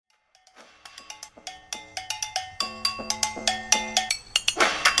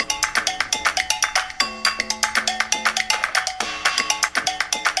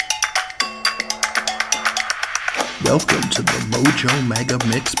Welcome to the Mojo Mega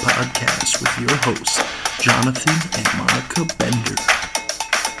Mix podcast with your hosts, Jonathan and Monica Bender.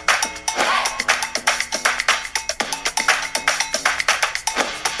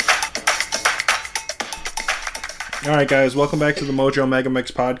 Alright guys, welcome back to the Mojo Mega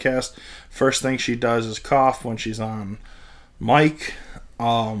Mix podcast. First thing she does is cough when she's on mic.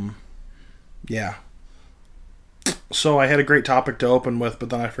 Yeah. So I had a great topic to open with, but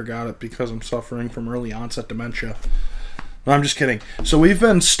then I forgot it because I'm suffering from early onset dementia. No, I'm just kidding. So we've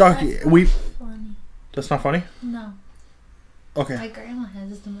been stuck. That's not funny. That's not funny? No. Okay. My grandma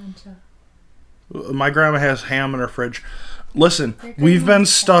has dementia. My grandma has ham in her fridge. Listen, we've been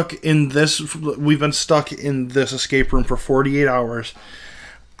stuck in this escape room for 48 hours.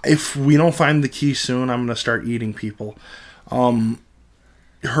 If we don't find the key soon, I'm gonna start eating people.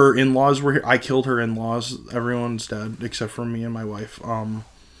 Her in-laws were here. I killed her in-laws. Everyone's dead except for me and my wife.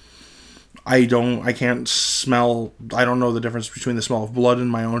 I don't know the difference between the smell of blood in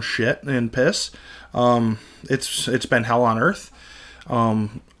my own shit and piss. It's been hell on earth. I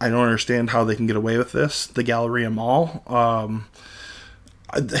don't understand how they can get away with this. The Galleria Mall,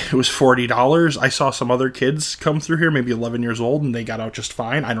 it was $40. I saw some other kids come through here, maybe 11 years old, and they got out just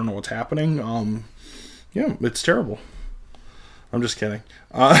fine. I don't know what's happening. Yeah, it's terrible. I'm just kidding.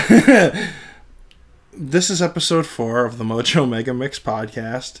 This is episode 4 of the Mojo Mega Mix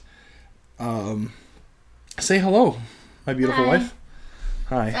podcast. Say hello, my beautiful wife.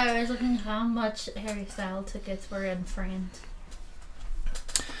 Hi. I was looking how much Harry Styles tickets were in France.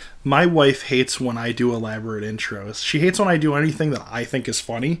 My wife hates when I do elaborate intros. She hates when I do anything that I think is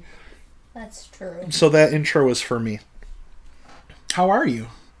funny. That's true. So that intro is for me. How are you?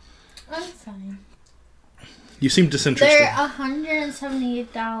 I'm fine. You seem disinterested. They're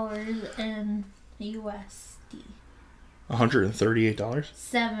 $178 in USD. $138?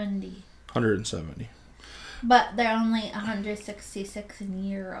 70. 170. But they're only 166 in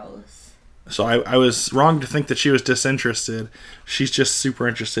euros. So I was wrong to think that she was disinterested. She's just super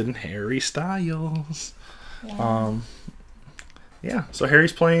interested in Harry Styles. Yeah. Yeah. So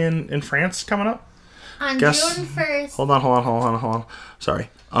Harry's playing in France coming up? On June 1st. Hold on. Sorry.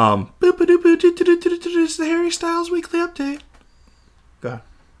 It's the Harry Styles weekly update. Go ahead.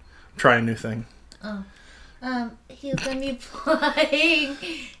 Try a new thing. He's going to be playing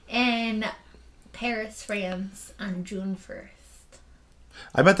in Paris, France on June 1st.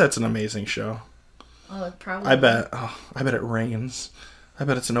 I bet that's an amazing show. Oh, it probably. I bet it rains. I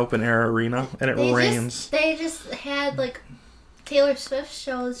bet it's an open air arena and it rains. They just had like Taylor Swift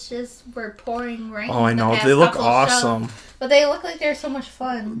shows just were pouring rain. Oh, I know. They look awesome. But they look like they're so much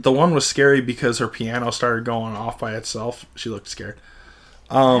fun. The one was scary because her piano started going off by itself. She looked scared.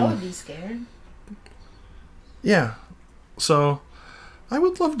 I would be scared. Yeah. So, I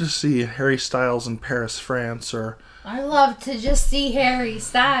would love to see Harry Styles in Paris, France, or... I love to just see Harry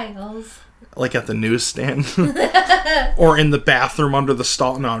Styles. Like at the newsstand. Or in the bathroom under the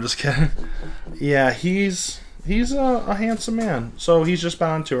stall. No, I'm just kidding. Yeah, he's a handsome man. So he's just been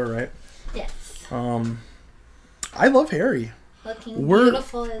on tour, right? Yes. I love Harry. Looking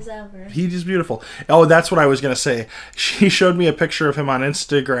beautiful as ever. He's beautiful. Oh, that's what I was going to say. She showed me a picture of him on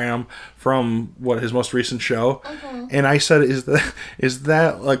Instagram from, his most recent show. Uh-huh. And I said, is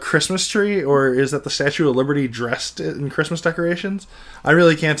that a Christmas tree or is that the Statue of Liberty dressed in Christmas decorations? I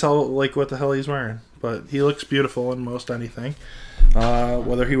really can't tell, what the hell he's wearing. But he looks beautiful in most anything.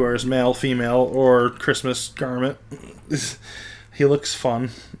 Whether he wears male, female, or Christmas garment. He looks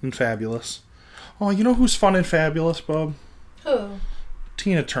fun and fabulous. Oh, you know who's fun and fabulous, Bub? Who?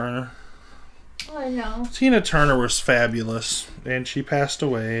 Tina Turner. Oh, I know. Tina Turner was fabulous, and she passed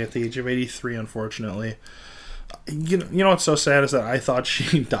away at the age of 83, unfortunately. You know what's so sad is that I thought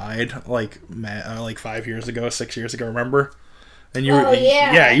she died like 5 years ago, 6 years ago. Remember? And you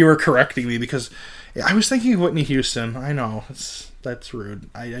you were correcting me because I was thinking of Whitney Houston. I know that's rude.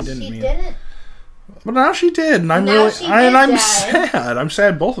 I didn't mean. She didn't. But now she did, and I'm sad. I'm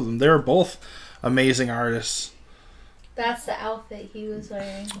sad. Both of them. They were both amazing artists. That's the outfit he was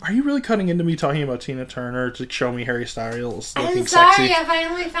wearing. Are you really cutting into me talking about Tina Turner to show me Harry Styles looking I'm sorry, sexy? I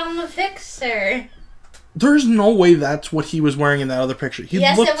finally found the picture. There's no way that's what he was wearing in that other picture.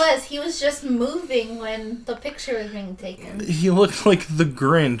 Yes, it was. He was just moving when the picture was being taken. He looked like the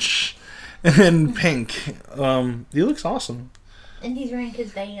Grinch in pink. He looks awesome. And he's wearing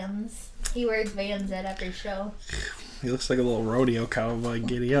his Vans. He wears Vans at every show. He looks like a little rodeo cowboy.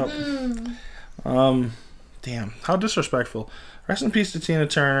 Giddy up. Damn, how disrespectful. Rest in peace to Tina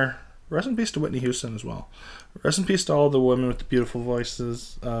Turner. Rest in peace to Whitney Houston as well. Rest in peace to all the women with the beautiful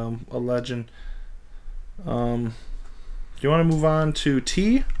voices. A legend. Do you want to move on to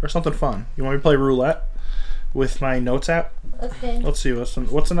tea or something fun? You want me to play roulette? with my notes app. Okay. Let's see what's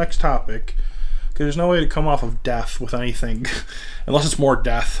the next topic. Because there's no way to come off of death with anything, unless it's more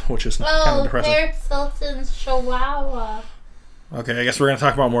death, which is kind of depressing. Paris Hilton's Chihuahua. Okay, I guess we're gonna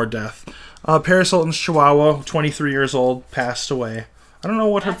talk about more death. Paris Hilton's Chihuahua, 23 years old, passed away. I don't know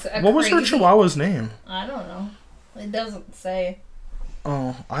what was her Chihuahua's name. I don't know. It doesn't say.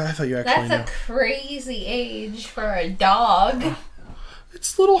 Oh, I thought you actually knew. That's a crazy age for a dog.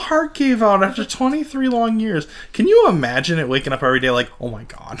 Its little heart gave out after 23 long years. Can you imagine it waking up every day like, oh my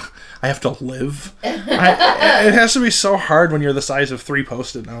god, I have to live? It has to be so hard when you're the size of 3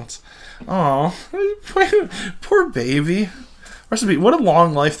 Post-it notes. Oh, poor baby. What a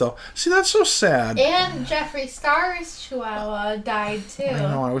long life, though. See, that's so sad. And Jeffree Star's Chihuahua died, too. I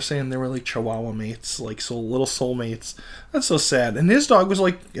know, I was saying they were like Chihuahua mates, like little soulmates. That's so sad. And his dog was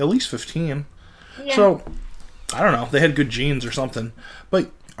like at least 15. Yeah. So, I don't know. They had good genes or something.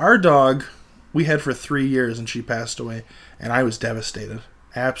 But our dog, we had for 3 years and she passed away. And I was devastated.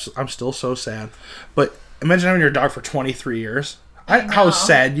 I'm still so sad. But imagine having your dog for 23 years. How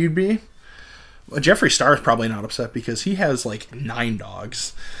sad you'd be. Jeffree Star is probably not upset because he has like 9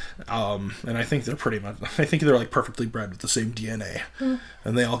 dogs, and I think they're like perfectly bred with the same DNA,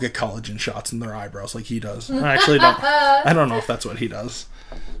 and they all get collagen shots in their eyebrows like he does. I actually don't. I don't know if that's what he does.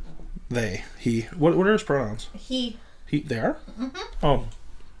 He. What are his pronouns? He. They are. Mm-hmm. Oh,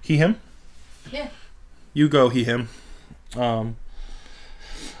 he, him. Yeah. You go, he, him. Khloe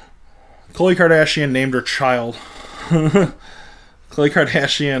Kardashian named her child. Khloe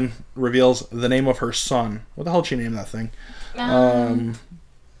Kardashian reveals the name of her son. What the hell did she name that thing?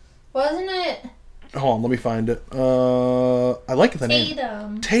 Wasn't it? Hold on, let me find it. I like the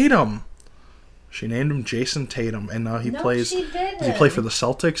name. Tatum. She named him Jason Tatum, and now he plays. She didn't. Does he play for the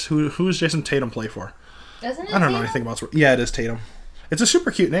Celtics? Who does Jason Tatum play for? Doesn't it? I don't know anything about sports. Yeah, it is Tatum. It's a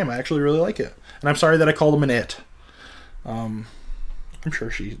super cute name. I actually really like it, and I'm sorry that I called him an it. I'm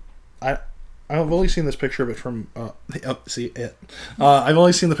sure I've only seen this picture of it from, I've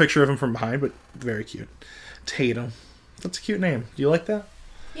only seen the picture of him from behind, but very cute. Tatum. That's a cute name. Do you like that?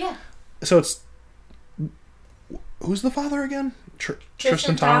 Yeah. So it's, who's the father again?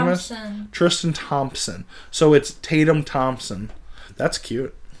 Tristan Thompson. Tristan Thompson. So it's Tatum Thompson. That's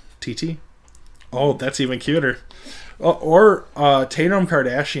cute. TT. Oh, that's even cuter. Or Tatum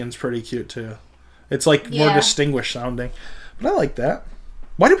Kardashian's pretty cute too. It's like more distinguished sounding. But I like that.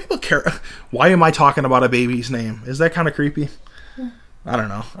 Why do people care? Why am I talking about a baby's name? Is that kind of creepy? I don't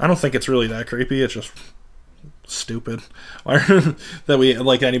know. I don't think it's really that creepy. It's just stupid that we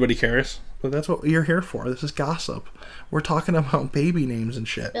like anybody cares. But that's what you're here for. This is gossip. We're talking about baby names and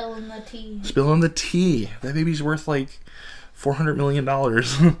shit. Spilling the tea. Spilling the tea. That baby's worth like $400 million.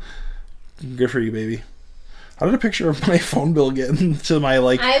 Good for you, baby. How did a picture of my phone bill get into my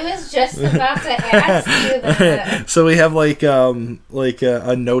like? I was just about to ask you that. So we have like a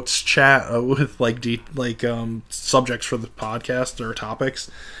notes chat with subjects for the podcast or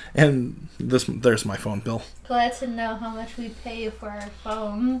topics, and there's my phone bill. Glad to know how much we pay for our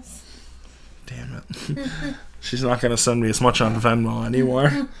phones. Damn it! She's not gonna send me as much on Venmo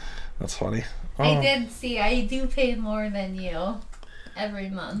anymore. That's funny. Oh. I did see. I do pay more than you every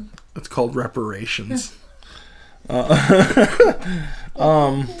month. It's called reparations. Hold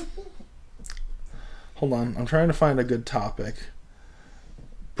on, I'm trying to find a good topic.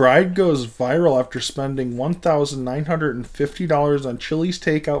 Bride goes viral after spending $1,950 on Chili's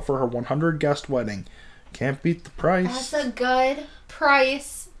takeout for her 100-guest wedding. Can't beat the price. That's a good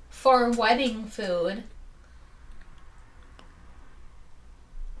price for wedding food.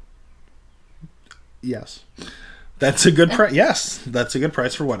 Yes. That's a good price. Yes, that's a good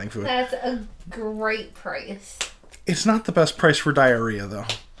price for wedding food. That's a great price. It's not the best price for diarrhea, though.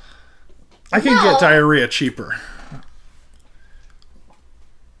 I can get diarrhea cheaper.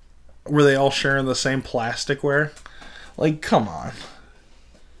 Were they all sharing the same plasticware? Like, come on.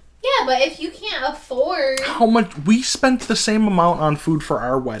 Yeah, but if you can't afford... How much... We spent the same amount on food for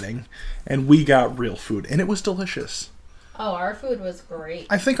our wedding, and we got real food, and it was delicious. Oh, our food was great.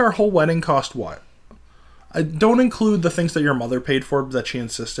 I think our whole wedding cost what? Don't include the things that your mother paid for that she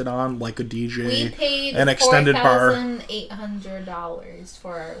insisted on, like a DJ, we paid an extended bar. $4,800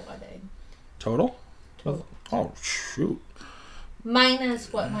 for our wedding. Total? Oh, shoot.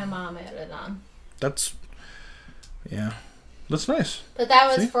 Minus what my mom added on. That's nice. But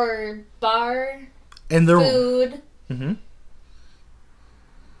that was for bar, and food, mm-hmm.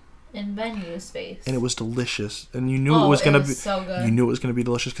 and venue space. And it was delicious. And you knew it was going to be so good. You knew it was going to be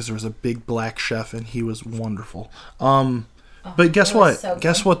delicious because there was a big black chef and he was wonderful. But guess what? So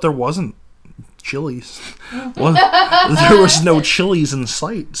guess what? There wasn't Chili's. Well, there was no Chili's in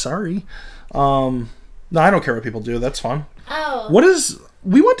sight. Sorry. No, I don't care what people do. That's fun. Oh.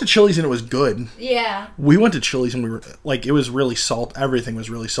 We went to Chili's and it was good. Yeah. We went to Chili's and we were, like, it was really everything was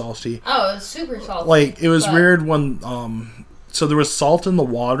really salty. Oh, it was super salty. Like, it was weird when, so there was salt in the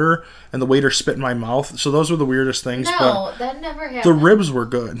water and the waiter spit in my mouth. So those were the weirdest things. No, that never happened. The ribs were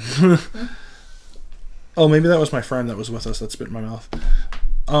good. Oh, maybe that was my friend that was with us that spit in my mouth.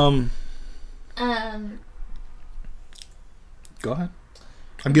 Go ahead.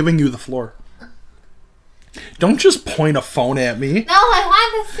 I'm giving you the floor. Don't just point a phone at me. No, I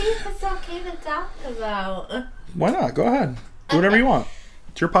want to see if it's okay to talk about. Why not? Go ahead. Do whatever you want.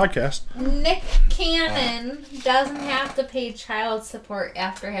 It's your podcast. Nick Cannon doesn't have to pay child support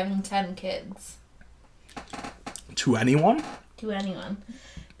after having 10 kids. To anyone? To anyone.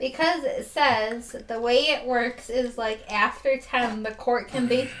 Because it says the way it works is like after 10, the court can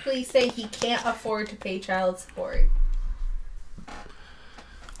basically say he can't afford to pay child support.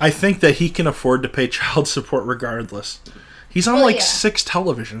 I think that he can afford to pay child support regardless. He's on 6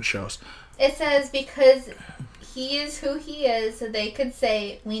 television shows. It says because he is who he is, so they could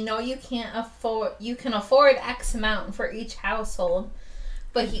say, we know you can afford X amount for each household,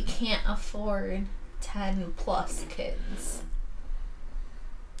 but you can't afford 10 plus kids.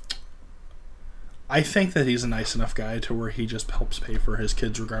 I think that he's a nice enough guy to where he just helps pay for his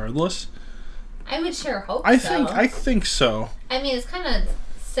kids regardless. I would sure hope I so. think so. I mean, it's kind of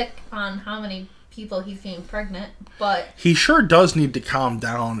sick on how many people he's getting pregnant, but he sure does need to calm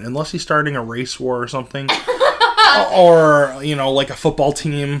down, unless he's starting a race war or something. Or, like a football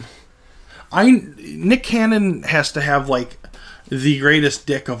team. Nick Cannon has to have, like, the greatest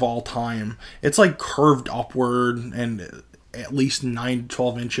dick of all time. It's, like, curved upward and at least 9 to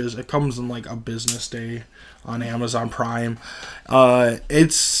 12 inches. It comes in, like, a business day on Amazon Prime.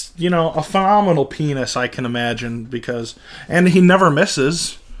 It's, a phenomenal penis, I can imagine, and he never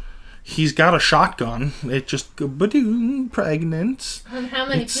misses. He's got a shotgun. It just go, ba-doom, pregnant. And how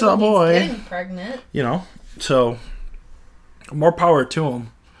many it's people a boy. he's getting pregnant. So more power to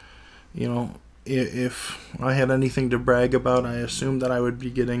him. If I had anything to brag about, I assumed that I would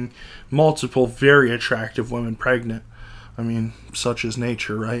be getting multiple very attractive women pregnant. I mean, such is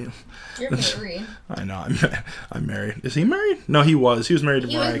nature, right? You're married. I know, I'm married. Is he married? No, he was. He was married to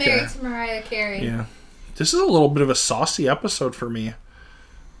Mariah Carey. He was married to Mariah Carey. Yeah. This is a little bit of a saucy episode for me.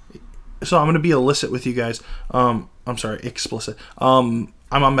 So I'm going to be illicit with you guys. I'm sorry, explicit. I'm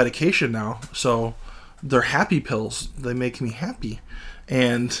on medication now, so they're happy pills. They make me happy.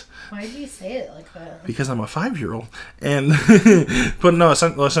 And why do you say it like that? Because I'm a 5-year-old. And but no,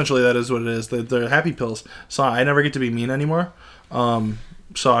 essentially that is what it is. They're happy pills. So I never get to be mean anymore.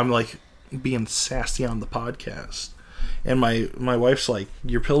 So I'm like being sassy on the podcast. And my wife's like,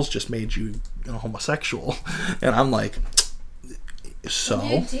 your pills just made you homosexual. And I'm like, so?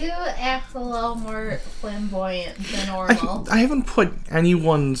 You do act a little more flamboyant than normal. I haven't put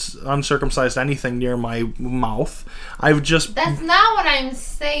anyone's uncircumcised anything near my mouth. That's not what I'm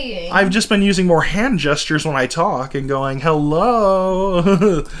saying. I've just been using more hand gestures when I talk and going,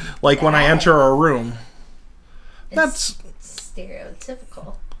 hello. Like when I enter a room. That's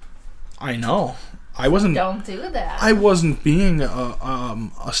stereotypical. I know. I wasn't. Don't do that. I wasn't being a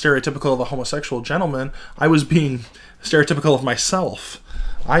stereotypical of a homosexual gentleman. I was being stereotypical of myself.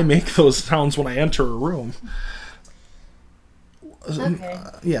 I make those sounds when I enter a room. Okay.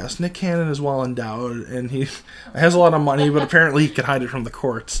 Yes, Nick Cannon is well endowed, and he has a lot of money, but apparently he can hide it from the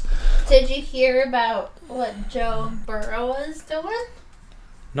courts. Did you hear about what Joe Burrow is doing?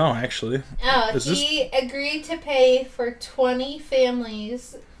 No, actually. Oh, he agreed to pay for 20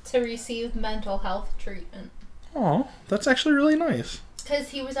 families to receive mental health treatment. Oh, that's actually really nice. Because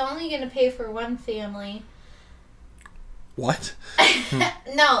he was only going to pay for one family. What?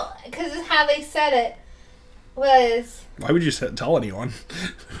 No, because how they said it was... Why would you tell anyone?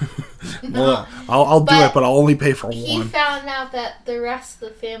 No, well, I'll do it, but I'll only pay for one. He found out that the rest of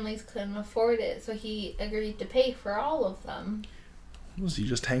the families couldn't afford it, so he agreed to pay for all of them. Was he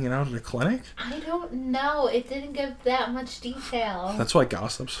just hanging out at a clinic? I don't know. It didn't give that much detail. That's why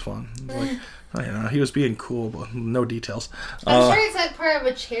gossip's fun. Like, I don't know. He was being cool, but no details. I'm sure it's like part of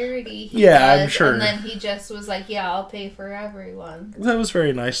a charity. I'm sure. And then he just was like, "Yeah, I'll pay for everyone." That was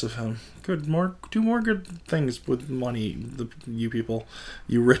very nice of him. Do more good things with money. You people,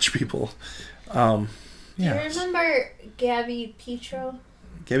 you rich people. Yeah. Do you remember Gabby Petito?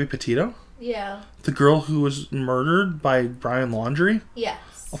 Gabby Petito? Yeah. The girl who was murdered by Brian Laundrie?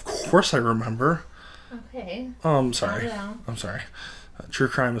 Yes. Of course I remember. Okay. I'm sorry. I'm sorry. True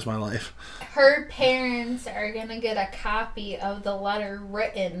crime is my life. Her parents are going to get a copy of the letter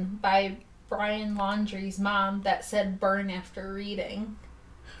written by Brian Laundrie's mom that said burn after reading.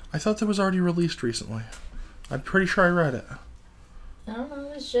 I thought that was already released recently. I'm pretty sure I read it. I don't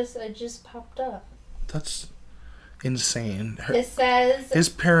know. It just popped up. That's insane. It says his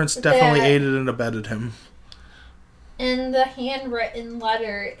parents definitely aided and abetted him. In the handwritten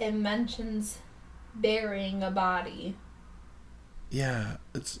letter, it mentions burying a body. Yeah,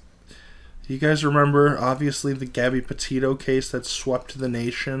 you guys remember, obviously, the Gabby Petito case that swept the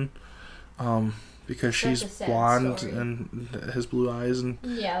nation, because she's blonde story. and has blue eyes, and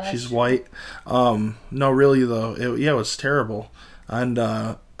she's true. white. No, really though, it was terrible, and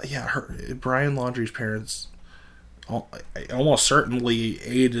Brian Laundrie's parents almost certainly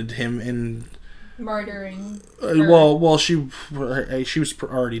aided him in murdering. Well, she was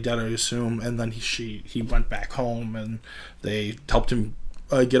already dead, I assume, and then he went back home, and they helped him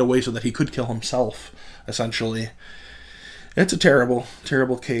get away so that he could kill himself. Essentially, it's a terrible,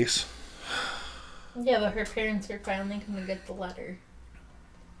 terrible case. Yeah, but her parents were finally going to get the letter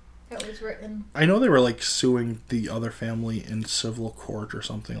that was written. I know they were like suing the other family in civil court or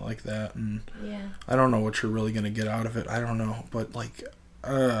something like that, and I don't know what you're really going to get out of it. I don't know, but like.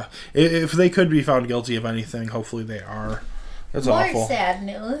 If they could be found guilty of anything, hopefully they are. That's awful. More sad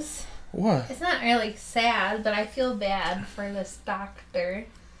news. What? It's not really sad, but I feel bad for this doctor.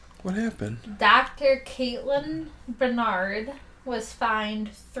 What happened? Dr. Caitlin Bernard was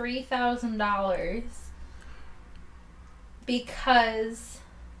fined $3,000 because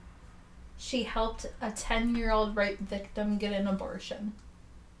she helped a 10-year-old rape victim get an abortion.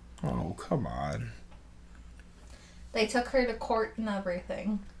 Oh, come on. They took her to court and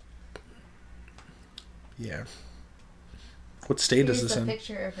everything. Yeah. What state is this in? Here's a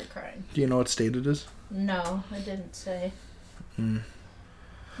picture of her crying. Do you know what state it is? No, I didn't say.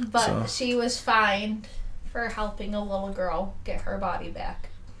 But she was fined for helping a little girl get her body back.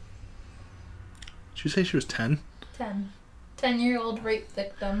 Did you say she was 10? 10. 10-year-old rape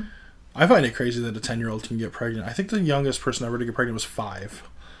victim. I find it crazy that a 10-year-old can get pregnant. I think the youngest person ever to get pregnant was 5.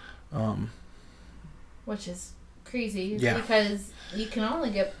 Which is crazy. Yeah. Because you can only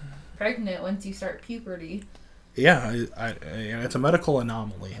get pregnant once you start puberty. Yeah, it's a medical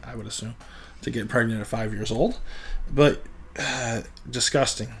anomaly, I would assume, to get pregnant at 5 years old. But,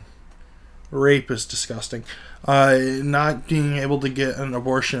 disgusting. Rape is disgusting. Not being able to get an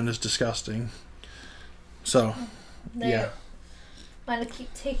abortion is disgusting. So, They want to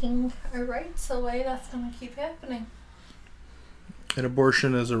keep taking our rights away. That's going to keep happening. An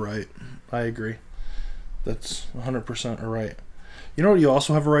abortion is a right. I agree. That's 100% a right. You know what you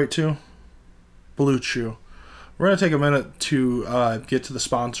also have a right to? Blue Chew. We're going to take a minute to get to the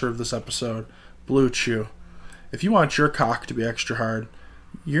sponsor of this episode, Blue Chew. If you want your cock to be extra hard,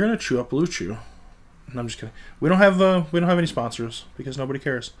 you're going to chew up Blue Chew. And I'm just kidding. We don't have any sponsors because nobody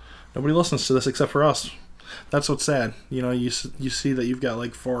cares. Nobody listens to this except for us. That's what's sad. You know, you see that you've got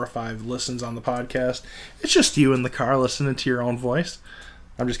like 4 or 5 listens on the podcast. It's just you in the car listening to your own voice.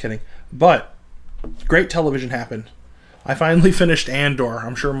 I'm just kidding. But great television happened. I finally finished Andor.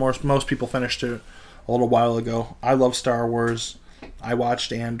 I'm sure most people finished it a little while ago. I love Star Wars. I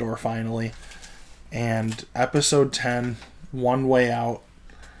watched Andor finally. And episode 10, One Way Out,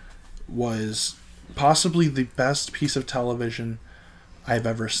 was possibly the best piece of television I've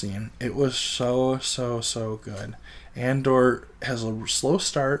ever seen. It was so good. Andor has a slow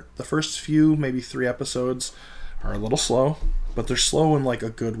start. The first few, maybe 3 episodes, are a little slow, but they're slow in like a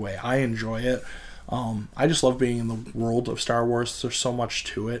good way. I enjoy it. I just love being in the world of Star Wars. There's so much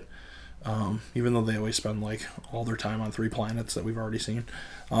to it. Even though they always spend like all their time on 3 planets that we've already seen.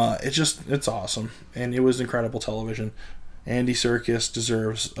 It's awesome. And it was incredible television. Andy Serkis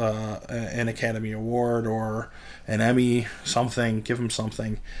deserves an Academy Award or an Emmy, something. Give him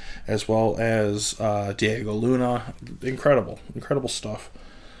something. As well as Diego Luna. Incredible stuff.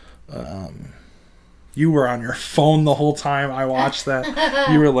 You were on your phone the whole time I watched that.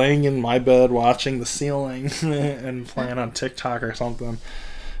 You were laying in my bed watching the ceiling and playing on TikTok or something.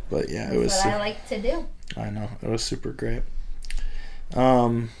 But yeah, it was. That's what I like to do. I know, it was super great.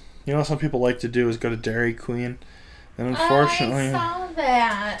 You know, some people like to do is go to Dairy Queen, and unfortunately, I saw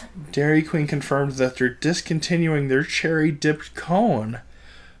that. Dairy Queen confirmed that they're discontinuing their cherry dipped cone.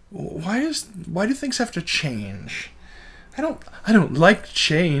 Why do things have to change? I don't like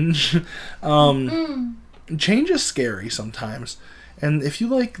change. Change is scary sometimes. And if you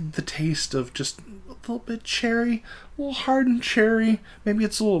like the taste of just a little bit cherry, a little hardened cherry, maybe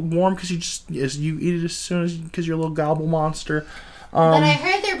it's a little warm because you eat it as soon as because you're a little gobble monster. But I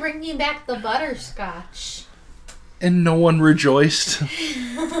heard they're bringing back the butterscotch. And no one rejoiced.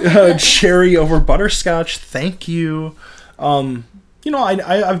 Cherry over butterscotch. Thank you. You know,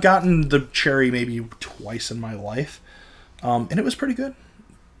 I've gotten the cherry maybe twice in my life. And it was pretty good.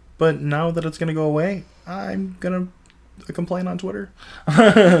 But now that it's going to go away, I'm going to complain on Twitter.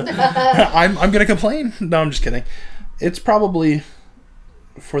 I'm going to complain. No, I'm just kidding. It's probably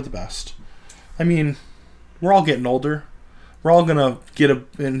for the best. I mean, we're all getting older. We're all going to get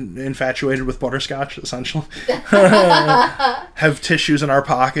infatuated with butterscotch, essentially. Have tissues in our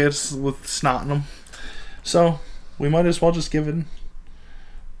pockets with snot in them. So, we might as well just give in.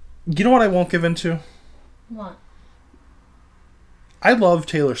 You know what I won't give into? What? I love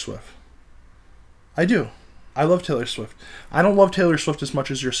Taylor Swift. I do. I love Taylor Swift. I don't love Taylor Swift as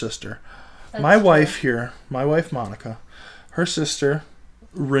much as your sister. That's my true. wife here, my wife Monica, her sister,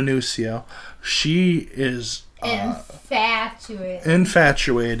 Renucio, she is...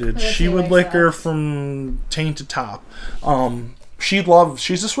 infatuated. She would lick her from taint to top. She's a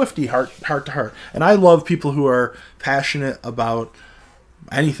Swiftie, heart to heart. And I love people who are passionate about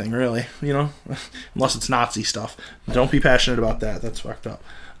anything, really, you know, unless it's Nazi stuff. Don't be passionate about that. That's fucked up.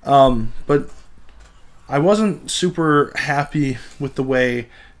 But I wasn't super happy with the way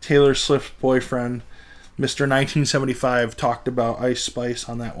Taylor Swift's boyfriend, Mr. 1975, talked about Ice Spice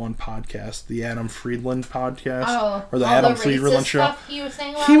on that one podcast, the Adam Friedland podcast, or the Adam Friedland show. He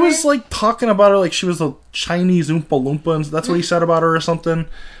was like talking about her like she was a Chinese Oompa Loompa, and that's what he said about her or something.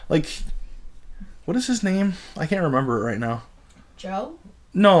 Like, what is his name? I can't remember it right now. Joe?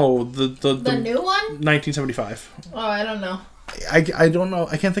 No, the new one? 1975. Oh, I don't know. I don't know.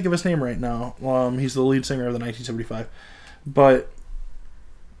 I can't think of his name right now. He's the lead singer of the 1975. But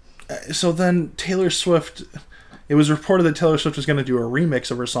so then Taylor Swift, it was reported that Taylor Swift was going to do a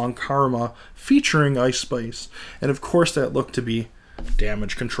remix of her song Karma featuring Ice Spice. And of course that looked to be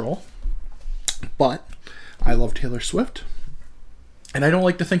Damage Control. But I love Taylor Swift. And I don't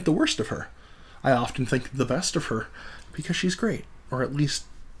like to think the worst of her. I often think the best of her because she's great. Or at least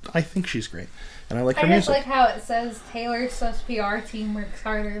I think she's great. And I like her music. I just like how it says Taylor Swift's PR team works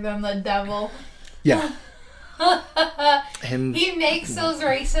harder than the devil. Yeah. And he makes those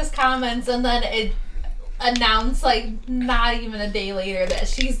racist comments and then it announced like not even a day later that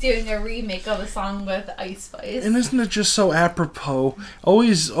she's doing a remake of a song with Ice Spice. And isn't it just so apropos?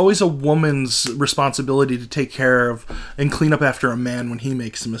 Always a woman's responsibility to take care of and clean up after a man when he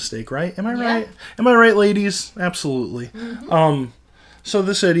makes a mistake, right? Am I right? Am I right, ladies? Absolutely. Mm-hmm. So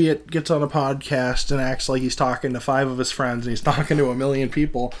this idiot gets on a podcast and acts like he's talking to 5 of his friends and he's talking to 1 million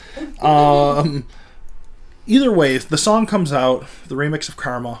people. Either way, the song comes out, the remix of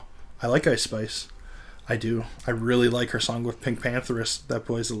Karma. I like Ice Spice. I do. I really like her song with Pink Pantheress, That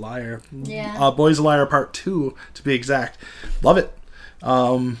Boy's a Liar. Yeah. Boy's a Liar Part 2, to be exact. Love it.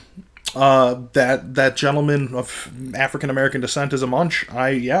 That gentleman of African American descent is a munch. I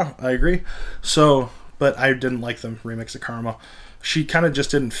agree. So, but I didn't like the remix of Karma. She kind of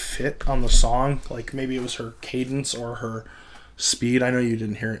just didn't fit on the song. Like, maybe it was her cadence or her speed. I know you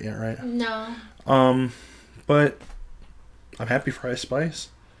didn't hear it yet, right? No. But I'm happy for Ice Spice.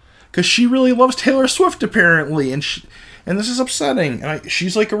 Because she really loves Taylor Swift, apparently. And this is upsetting. And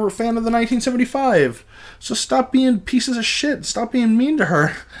she's like a fan of the 1975. So stop being pieces of shit. Stop being mean to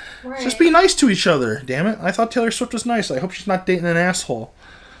her. Right. Just be nice to each other, damn it. I thought Taylor Swift was nice. I hope she's not dating an asshole.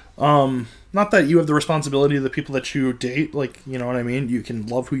 Not that you have the responsibility of the people that you date, like, you know what I mean? You can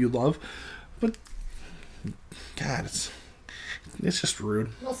love who you love. But, God, it's just rude.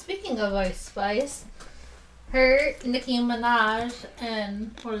 Well, speaking of Ice Spice, her, Nicki Minaj,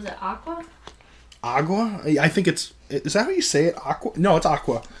 and, what is it, Aqua? Agua? I think is that how you say it? Aqua? No, it's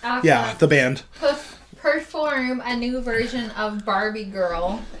Aqua. Aqua. Yeah, the band. Perform a new version of Barbie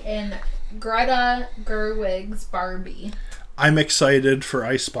Girl in Greta Gerwig's Barbie. I'm excited for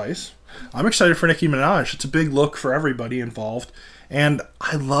Ice Spice. I'm excited for Nicki Minaj. It's a big look for everybody involved. And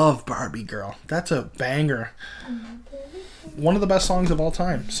I love Barbie Girl. That's a banger. One of the best songs of all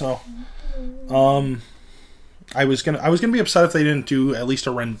time. So, I was gonna be upset if they didn't do at least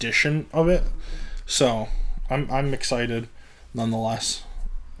a rendition of it. So, I'm excited nonetheless.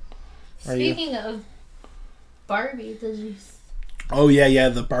 Speaking of Barbie, did you... Oh, yeah,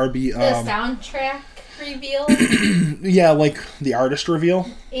 the Barbie... The soundtrack reveal? Yeah, like the artist reveal.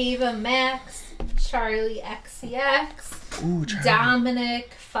 Ava Max, Charlie XCX, Ooh, Charlie.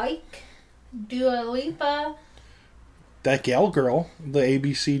 Dominic Fike, Dua Lipa. That gal girl, the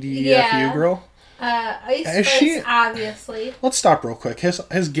ABCDEFU girl. Ice Spice, obviously. Let's stop real quick.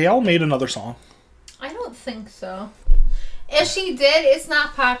 Has Gail made another song? I don't think so. If she did, it's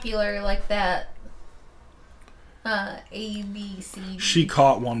not popular like that. ABC. She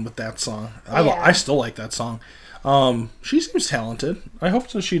caught one with that song. Yeah. I still like that song. She seems talented. I hope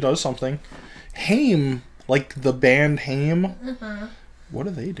that she does something. Haim, like the band Haim. Mm-hmm. What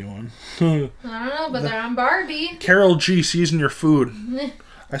are they doing? I don't know, but they're on Barbie. Carol G, season your food.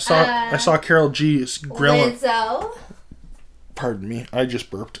 I saw Carol G grilling. Lizzo. Pardon me, I just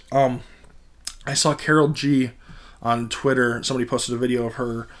burped. I saw Carol G on Twitter. Somebody posted a video of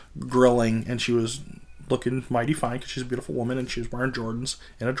her grilling, and she was looking mighty fine because she's a beautiful woman, and she was wearing Jordans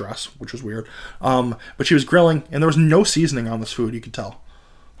in a dress, which was weird. But she was grilling, and there was no seasoning on this food. You could tell.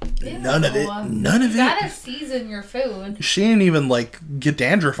 Ew. None of it. You gotta season your food. She didn't even get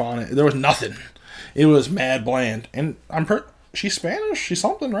dandruff on it. There was nothing. It was mad bland. And she's Spanish. She's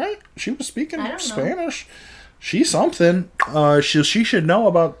something, right? She was speaking Spanish. She's something. She should know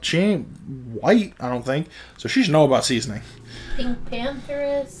about. She ain't white, I don't think. So she should know about seasoning. Pink Panther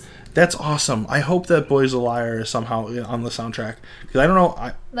is. That's awesome. I hope that Boy's a Liar is somehow on the soundtrack. Because I don't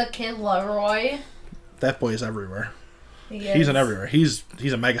know. The Kid Laroi. That boy is everywhere. He's in everywhere. He's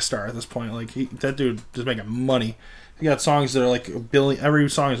a megastar at this point. That dude is making money. He got songs that are like 1 billion. Every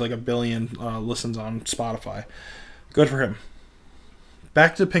song is like 1 billion listens on Spotify. Good for him.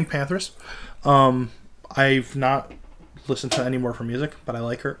 Back to Pink Panthers. I've not listened to any more of her music, but I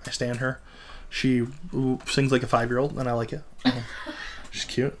like her. I stand her. She sings like a 5-year-old, and I like it. She's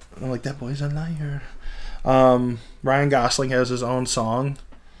cute. I'm like, that boy's a liar. Ryan Gosling has his own song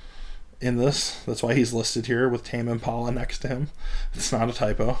in this. That's why he's listed here with Tame Impala next to him. It's not a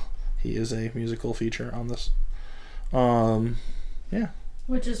typo. He is a musical feature on this. Yeah.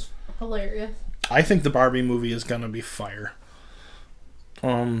 Which is hilarious. I think the Barbie movie is gonna be fire.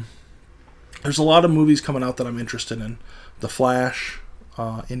 There's a lot of movies coming out that I'm interested in. The Flash,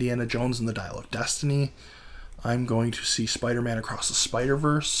 Indiana Jones and the Dial of Destiny. I'm going to see Spider-Man Across the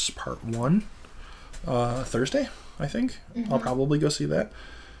Spider-Verse Part 1 Thursday, I think. Mm-hmm. I'll probably go see that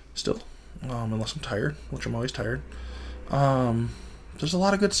still, unless I'm tired, which I'm always tired. There's a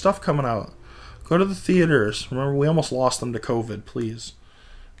lot of good stuff coming out. Go to the theaters. Remember, we almost lost them to COVID. Please,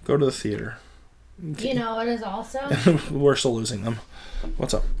 go to the theater. You know what is also? We're still losing them.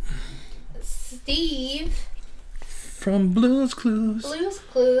 What's up? Steve from Blue's Clues. Blue's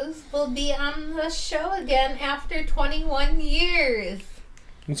Clues will be on the show again after 21 years.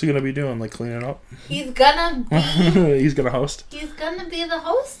 What's he gonna be doing? Like cleaning up? He's gonna be. He's gonna host. He's gonna be the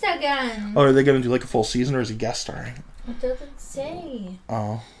host again. Oh, are they gonna do like a full season, or is he guest starring? It doesn't say.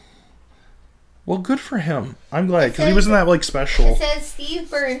 Oh. Well, good for him. I'm glad, because he was in that like special. It says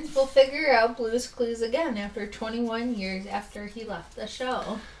Steve Burns will figure out Blue's Clues again after 21 years after he left the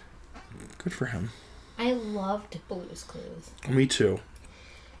show. Good for him. I loved Blue's Clues. Me too.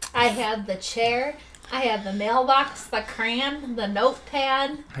 I had the chair. I had the mailbox, the crayon, the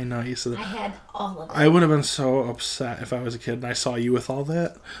notepad. I know, you said that. I had all of it. I would have been so upset if I was a kid and I saw you with all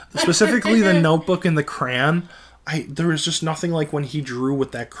that. Specifically the notebook and the crayon. There was just nothing like when he drew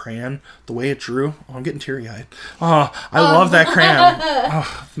with that crayon, the way it drew. Oh, I'm getting teary-eyed. Oh, I love that crayon.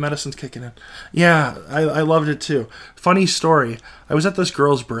 Oh, the medicine's kicking in. Yeah, I loved it too. Funny story. I was at this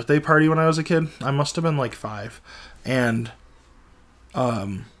girl's birthday party when I was a kid. I must have been like 5. And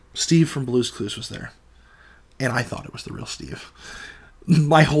Steve from Blue's Clues was there. And I thought it was the real Steve.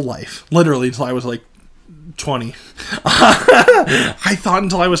 My whole life. Literally until I was like 20. I thought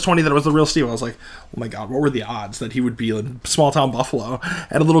until I was 20 that it was the real Steve. I was like, oh my god, what were the odds that he would be in small town Buffalo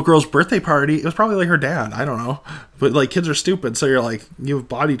at a little girl's birthday party? It was probably like her dad. I don't know. But like, kids are stupid, so you're like, you have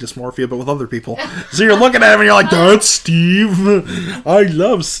body dysmorphia but with other people. So you're looking at him and you're like, that's Steve. I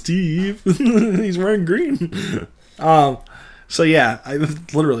love Steve. He's wearing green. So yeah, I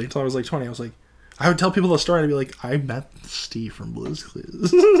literally until I was like 20, I was like, I would tell people the story and I'd be like, I met Steve from Blue's Clues.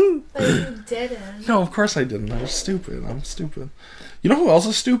 But you didn't. No, of course I didn't. I was stupid. I'm stupid. You know who else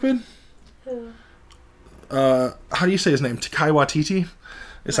is stupid? Who? How do you say his name? Taika Waititi?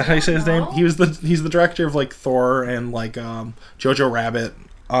 Is that how you say his name? He's the director of like Thor and like Jojo Rabbit,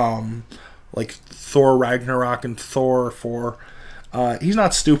 like Thor Ragnarok and Thor 4. He's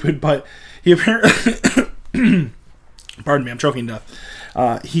not stupid, but he apparently pardon me, I'm choking to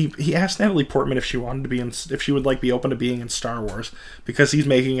death. He asked Natalie Portman if she wanted to be if she would like be open to being in Star Wars because he's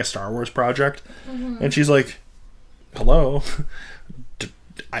making a Star Wars project, and she's like, "Hello,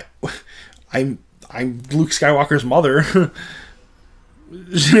 I'm Luke Skywalker's mother."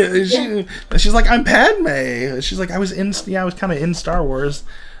 She's like, "I'm Padme." She's like, I was kind of in Star Wars,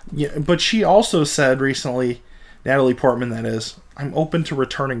 yeah. But she also said recently, Natalie Portman, that is, I'm open to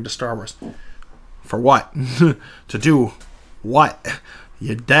returning to Star Wars. For what? To do what?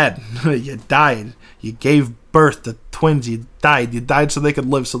 You're dead. You died. You gave birth to twins. You died. You died so they could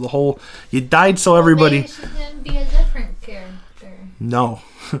live. You died so everybody. Maybe she can be a different character. No.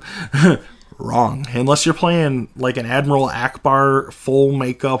 Wrong. Unless you're playing like an Admiral Akbar full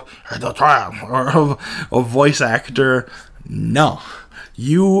makeup at the time or a voice actor. No.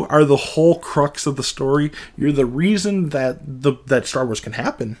 You are the whole crux of the story. You're the reason that that Star Wars can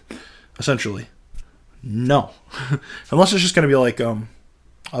happen, essentially. No. Unless it's just going to be like,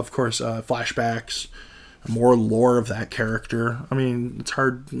 of course, flashbacks, more lore of that character. I mean, it's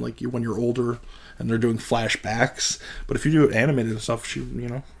hard, like, when you're older and they're doing flashbacks. But if you do it animated and stuff,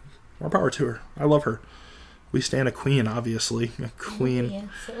 more power to her. I love her. We stand a queen, obviously. A queen.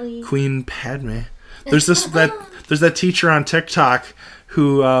 Obviously. Queen Padme. There's that teacher on TikTok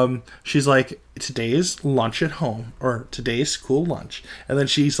who, she's like, today's lunch at home, or today's school lunch. And then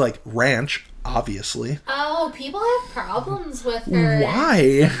she's like, ranch, obviously. Oh, people have problems with her.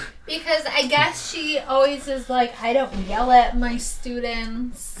 Why? Because I guess she always is like, I don't yell at my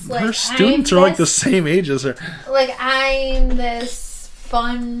students. Like, her students are like the same age as her. Like, I'm this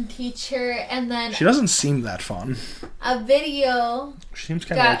fun teacher, and then she doesn't seem that fun. A video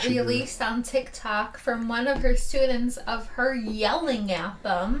got released on TikTok from one of her students of her yelling at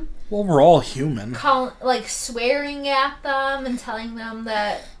them. Well, we're all human. Swearing at them and telling them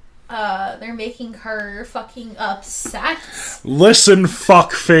that they're making her fucking upset. Listen,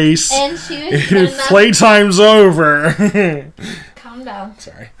 fuckface. And she was playtime's over. Calm down.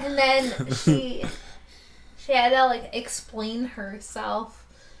 Sorry. And then she had to explain herself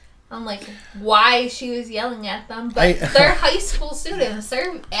on why she was yelling at them. But they're high school students.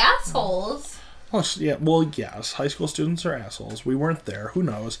 They're assholes. Yes, high school students are assholes. We weren't there. Who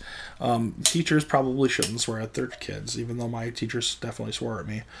knows? Teachers probably shouldn't swear at their kids, even though my teachers definitely swore at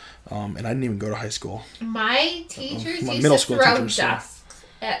me. And I didn't even go to high school. My teachers used to throw desks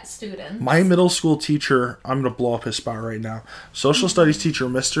at students. My middle school teacher, I'm going to blow up his spot right now. Social studies teacher,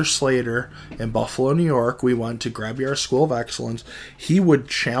 Mr. Slater, in Buffalo, New York. We went to Grab Your School of Excellence. He would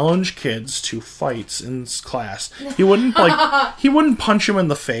challenge kids to fights in class. He wouldn't punch him in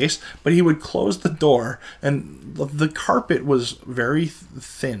the face, but he would close the door, and the carpet was very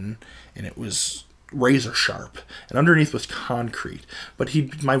thin, and it was razor sharp, and underneath was concrete. But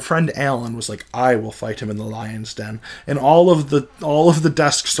my friend Alan was like, I will fight him in the lion's den, and all of the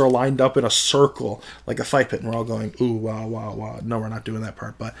desks are lined up in a circle like a fight pit, and we're all going, ooh, wow, wow, wow. No, we're not doing that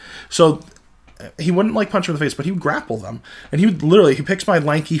part. But so he wouldn't punch him in the face, but he would grapple them, and he picks my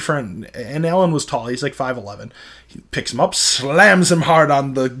lanky friend, and Alan was tall, he's 5'11". He picks him up, slams him hard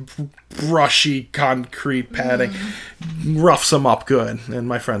on the brushy concrete padding, roughs him up good, and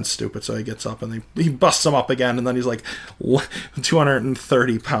my friend's stupid, so he gets up and he busts him up again, and then he's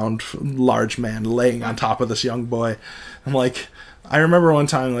 230-pound large man laying on top of this young boy. I'm like, I remember one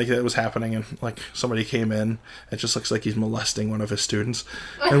time it was happening, and somebody came in. It just looks like he's molesting one of his students,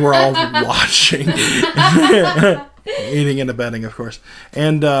 and we're all watching, eating and abetting, of course.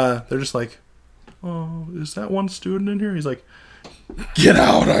 And they're just like, "Oh, is that one student in here?" He's like, "Get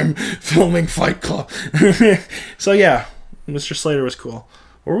out! I'm filming Fight Club." So yeah, Mr. Slater was cool.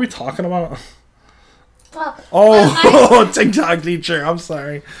 What were we talking about? TikTok teacher. I'm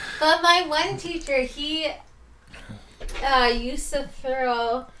sorry. But my one teacher, he used to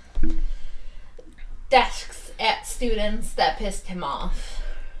throw desks at students that pissed him off.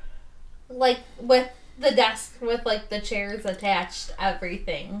 With the desk with the chairs attached,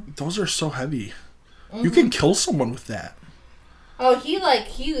 everything. Those are so heavy. Mm-hmm. You can kill someone with that. Oh, he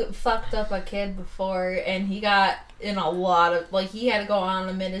fucked up a kid before, and he got in a lot of he had to go on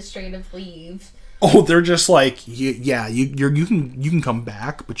administrative leave. Oh, they're just you can come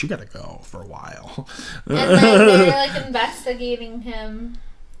back, but you gotta go for a while. And then they're investigating him.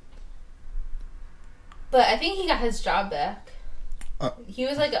 But I think he got his job back. He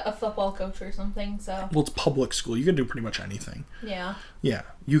was a football coach or something, so. Well, it's public school. You can do pretty much anything. Yeah. Yeah.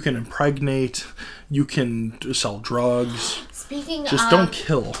 You can impregnate. You can sell drugs. Speaking Just don't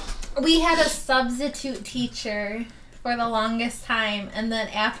kill. We had a substitute teacher for the longest time, and then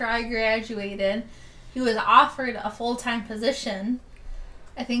after I graduated, he was offered a full-time position.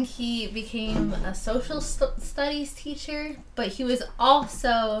 I think he became a social studies teacher, but he was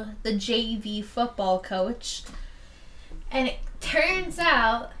also the JV football coach. And it turns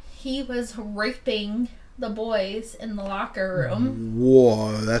out he was raping the boys in the locker room.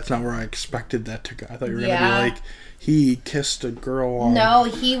 Whoa, that's not where I expected that to go. I thought you were going to be he kissed a girl on... No,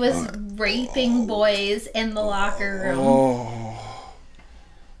 he was raping boys in the locker room. Oh,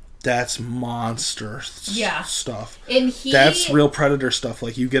 that's monster stuff. And that's real predator stuff.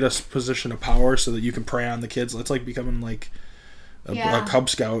 You get a position of power so that you can prey on the kids. It's like becoming a Cub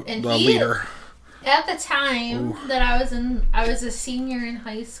Scout leader. At the time that I was a senior in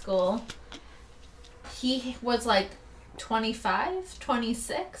high school, he was 25,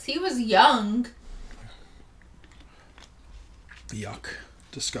 26. He was young. Yuck.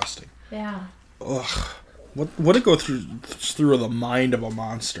 Disgusting. Yeah. Ugh. What would it go through the mind of a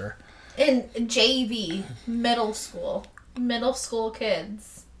monster? In JV, middle school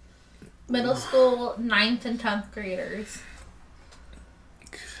kids. Middle school 9th and 10th graders.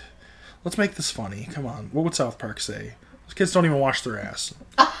 Let's make this funny. Come on. What would South Park say? Those kids don't even wash their ass.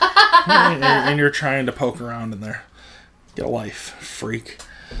 and you're trying to poke around in there. Get a life, freak.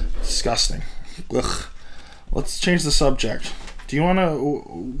 Disgusting. Ugh. Let's change the subject. Do you want to...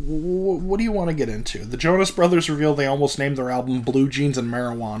 What do you want to get into? The Jonas Brothers reveal they almost named their album Blue Jeans and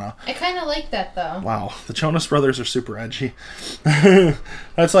Marijuana. I kind of like that, though. Wow. The Jonas Brothers are super edgy.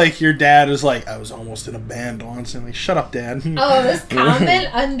 That's like your dad is like, I was almost in a band once. And like, shut up, Dad. Oh, this comment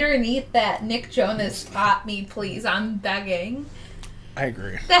underneath that, Nick Jonas, stop me, please. I'm begging. I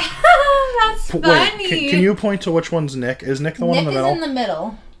agree. That's funny. Wait, can you point to which one's Nick? Is Nick the one in the middle? Nick is in the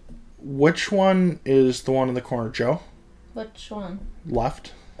middle. Which one is the one in the corner? Joe? Which one?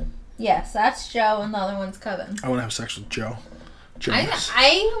 Left? Yes, that's Joe, and the other one's Kevin. I want to have sex with Joe. Jonas.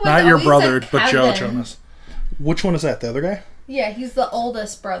 I was Not your brother, a but Joe Kevin. Jonas. Which one is that? The other guy? Yeah, he's the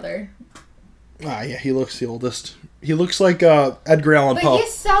oldest brother. Ah, yeah, he looks the oldest. He looks like Edgar Allan Poe. But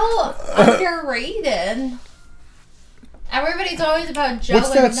he's so underrated. Everybody's always about Joe.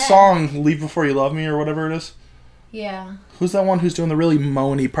 What's that song, Leave Before You Love Me, or whatever it is? Yeah. Who's that one who's doing the really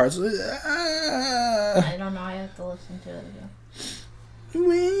moany parts? I don't know. I have to listen to it again.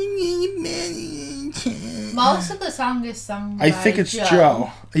 Most of the song is sung by I think it's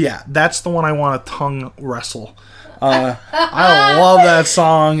Joe. Yeah, that's the one I want to tongue wrestle. I love that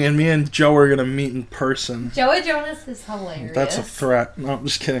song, and me and Joe are going to meet in person. Joey Jonas is hilarious. That's a threat. No, I'm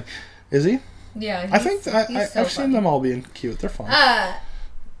just kidding. Is he? Yeah. I think I've seen them all being cute. They're fun.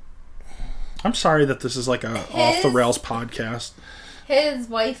 I'm sorry that this is like a off-the-rails podcast. His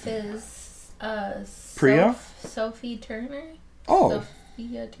wife is Priya? Sophie Turner. Oh.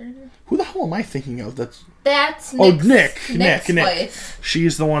 Sophia Turner. Who the hell am I thinking of? That's Nick's Nick. wife.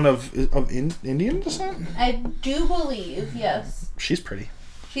 She's the one of Indian descent? I do believe, yes. She's pretty.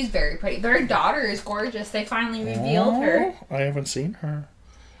 She's very pretty. Their daughter is gorgeous. They finally revealed her. I haven't seen her.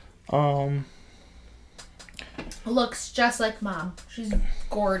 Looks just like Mom. She's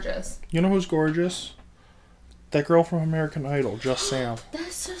gorgeous. You know who's gorgeous? That girl from American Idol, Just Sam.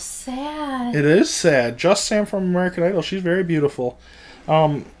 That's so sad. It is sad. Just Sam from American Idol. She's very beautiful.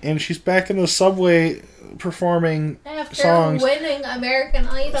 And she's back in the subway performing songs. After winning American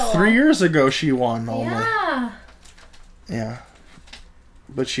Idol. 3 years ago she won only. Yeah. Yeah.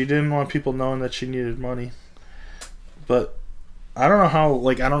 But she didn't want people knowing that she needed money. But I don't know how,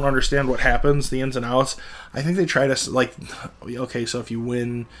 I don't understand what happens, the ins and outs. I think they try to, okay, so if you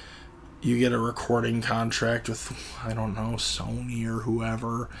win, you get a recording contract with, I don't know, Sony or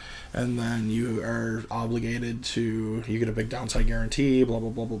whoever, and then you are obligated to, you get a big downside guarantee, blah,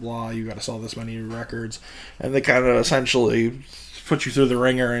 blah, blah, blah, blah, you got to sell this many records, and they kind of essentially put you through the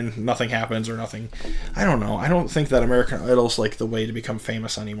ringer and nothing happens or nothing. I don't know. I don't think that American Idol's the way to become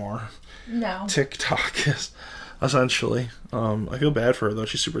famous anymore. No. TikTok is, essentially. I feel bad for her, though.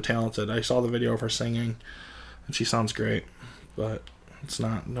 She's super talented. I saw the video of her singing, and she sounds great, but it's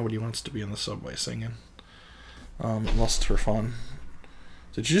not, nobody wants to be in the subway singing, unless it's for fun.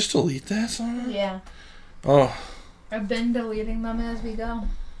 Did you just delete that song? Yeah. Oh. I've been deleting them as we go.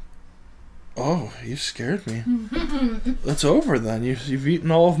 Oh, you scared me. It's over then. You've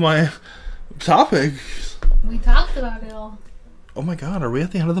eaten all of my topics. We talked about it all. Oh my god, are we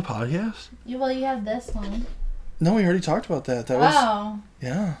at the end of the podcast? Well, you have this one. No, we already talked about that. That was... Oh.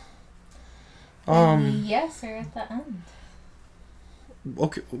 Yeah. Yes, we're at the end.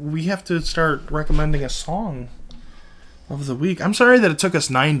 Okay, we have to start recommending a song of the week. I'm sorry that it took us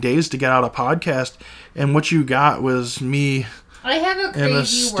 9 days to get out a podcast, and what you got was me. I have a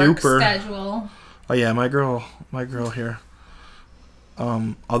crazy work schedule. Oh yeah, my girl here.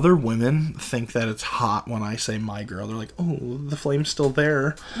 Other women think that it's hot when I say my girl. They're like, oh, the flame's still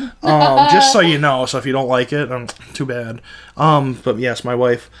there. Just so you know. So if you don't like it, too bad. But yes, my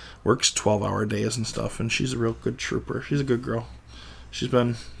wife works 12-hour days and stuff, and she's a real good trooper. She's a good girl. She's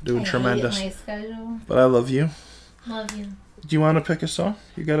been doing tremendous. I hate my schedule. But I love you. Love you. Do you want to pick a song?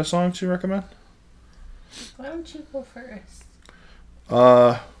 You got a song to recommend? Why don't you go first?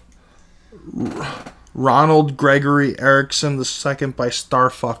 Ronald Gregory Erickson II by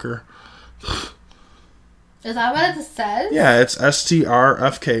Starfucker. Is that what it says? Yeah, it's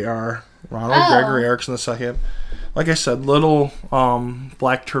STRFKR. Ronald Gregory Erickson II. Like I said, little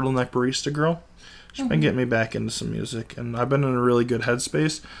black turtleneck barista girl. She's been getting me back into some music, and I've been in a really good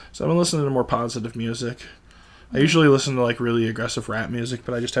headspace, so I've been listening to more positive music. I usually listen to really aggressive rap music,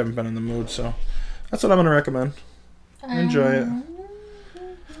 but I just haven't been in the mood, so that's what I'm going to recommend. Enjoy it.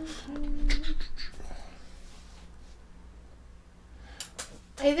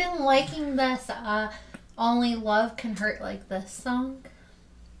 I've been liking this Only Love Can Hurt Like This song.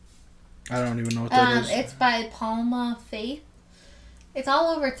 I don't even know what that is. It's by Palma Faith. It's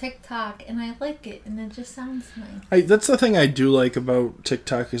all over TikTok, and I like it, and it just sounds nice. That's the thing I do like about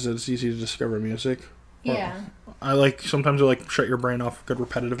TikTok is that it's easy to discover music. Yeah. Sometimes I like shut your brain off good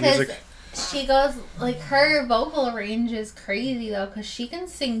repetitive music. She goes, like, her vocal range is crazy, though, because she can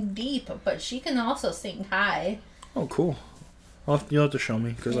sing deep, but she can also sing high. Oh, cool. You'll have to show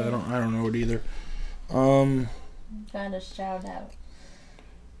me, because I don't know it either. Gotta shout out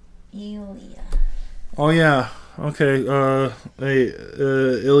Ilya. Oh, yeah. Okay. Ilya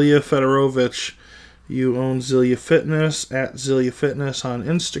Fedorovich, you own Zillia Fitness, at Zillia Fitness on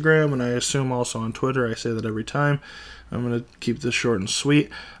Instagram, and I assume also on Twitter. I say that every time. I'm going to keep this short and sweet.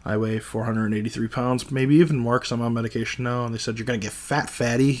 I weigh 483 pounds, maybe even more because I'm on medication now, and they said you're going to get fat,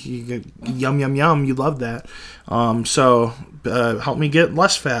 fatty. You get, yum, yum, yum. You love that. So help me get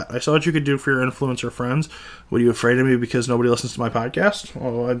less fat. I saw what you could do for your influencer friends. What are you afraid of me because nobody listens to my podcast?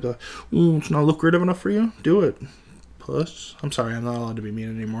 Oh, it's not lucrative enough for you? Do it. Puss. I'm sorry, I'm not allowed to be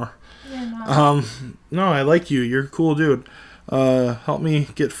mean anymore. Yeah, no, I like you. You're a cool dude. Help me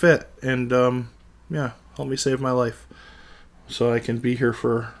get fit and, help me save my life so I can be here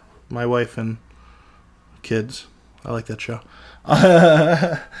for my wife and kids. I like that show.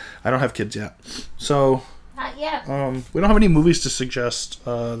 I don't have kids yet. So, not yet. We don't have any movies to suggest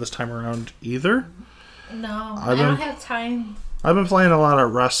this time around either. No, I don't have time. I've been playing a lot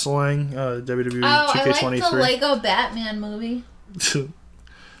of wrestling, WWE 2K23. I like the Lego Batman movie. Go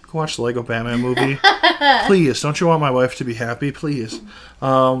watch the Lego Batman movie. Please, don't you want my wife to be happy? Please.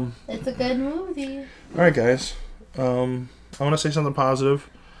 It's a good movie. All right, guys. I want to say something positive.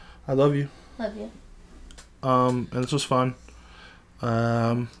 I love you. Love you. And this was fun.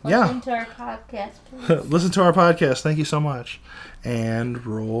 Listen to our podcast, please. Listen to our podcast. Thank you so much. And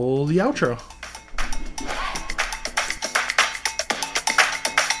roll the outro.